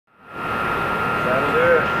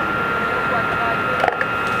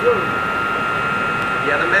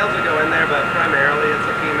in there, but primarily it's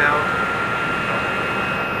a female.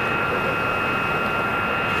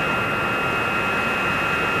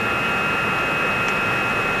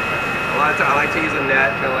 I like to use a net,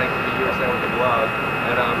 kind of like you were saying with the glove.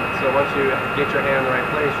 And so once you get your hand in the right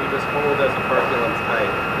place, you just hold those operculums tight.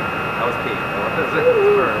 That was key.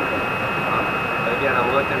 Firm. But again, I'm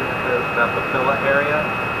looking at the papilla area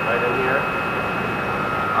right in here.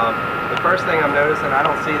 The first thing I'm noticing, I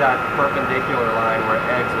don't see that perpendicular line where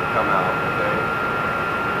eggs would come out.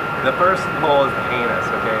 Okay. The first hole is the anus.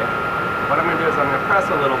 Okay. What I'm going to do is I'm going to press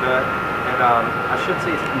a little bit, and I should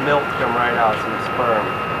see milk come right out, some sperm.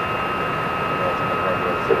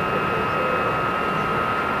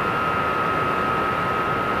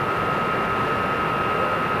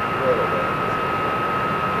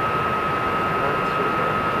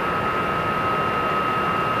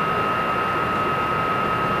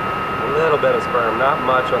 Bit of sperm, not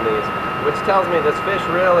much on these, which tells me this fish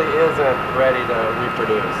really isn't ready to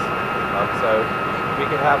reproduce. So we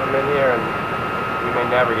could have them in here and we may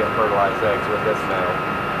never get fertilized eggs with this male.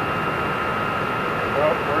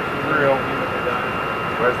 Well, where's the grill?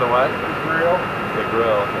 Where's the what? The grill. The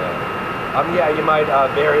grill, yeah. Yeah, you might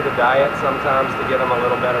vary the diet sometimes to get them a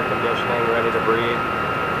little better conditioning, ready to breed.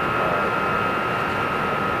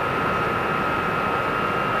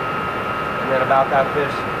 And then about that fish,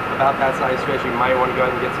 about that size fish, you might want to go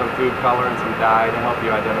ahead and get some food color and some dye to help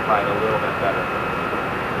you identify it a little bit better.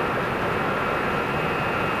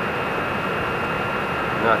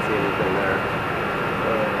 Not seeing anything there.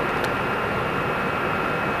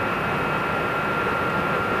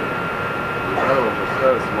 These other ones are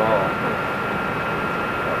so small.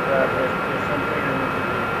 There's some bigger ones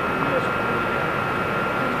than this one.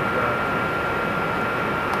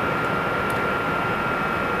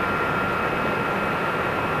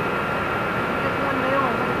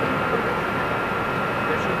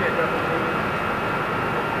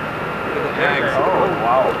 Eggs. Oh,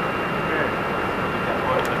 wow.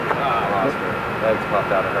 Eggs popped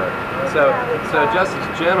out of her. So just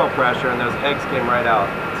gentle pressure and those eggs came right out.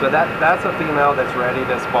 So that's a female that's ready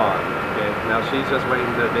to spawn. Okay. Now she's just waiting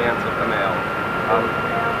to advance with the male.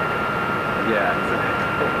 Yeah.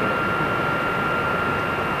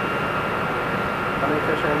 How many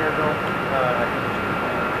fish are in here, Joel?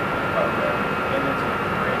 Okay. And it's a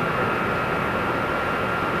great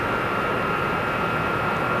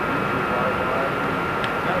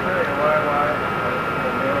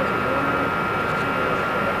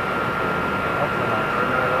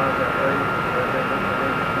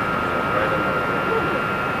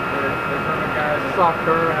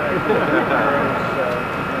soccer.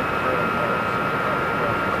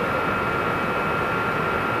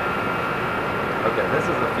 Okay, this is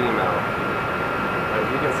a female. As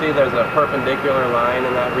you can see, there's a perpendicular line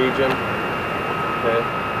in that region. Okay,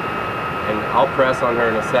 and I'll press on her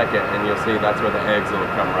in a second, and you'll see that's where the eggs will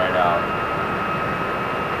come right out.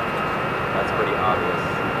 That's pretty obvious.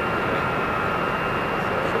 Okay.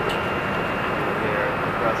 So here,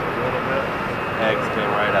 press a little bit. Eggs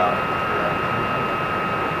came right out.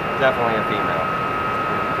 Definitely a female,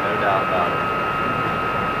 no doubt about it.